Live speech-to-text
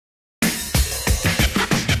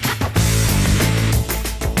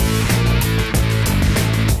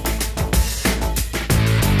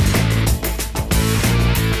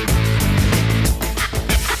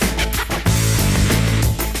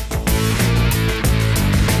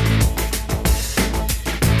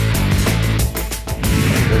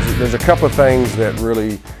There's a couple of things that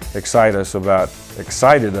really excited us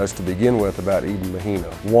to begin with about Eden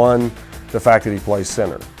Mahina. One, the fact that he plays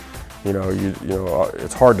center. You know,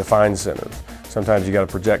 it's hard to find centers. Sometimes you got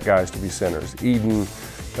to project guys to be centers. Eden,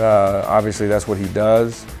 obviously that's what he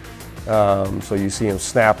does. So you see him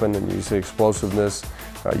snapping and you see explosiveness.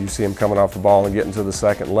 You see him coming off the ball and getting to the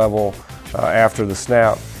second level after the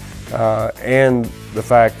snap. And the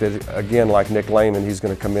fact that, again, like Nick Lehman, he's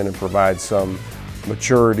going to come in and provide some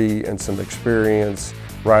maturity and some experience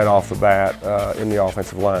right off the bat in the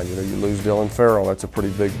offensive line. You know, you lose Dylan Farrell, that's a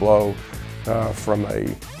pretty big blow from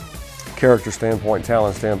a character standpoint,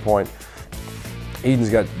 talent standpoint.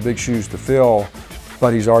 Eden's got big shoes to fill,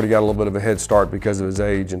 but he's already got a little bit of a head start because of his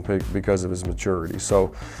age and because of his maturity.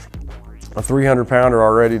 So a 300-pounder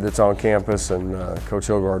already that's on campus, and Coach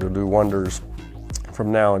Hilgard will do wonders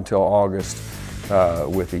from now until August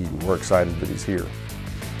with Eden. We're excited that he's here.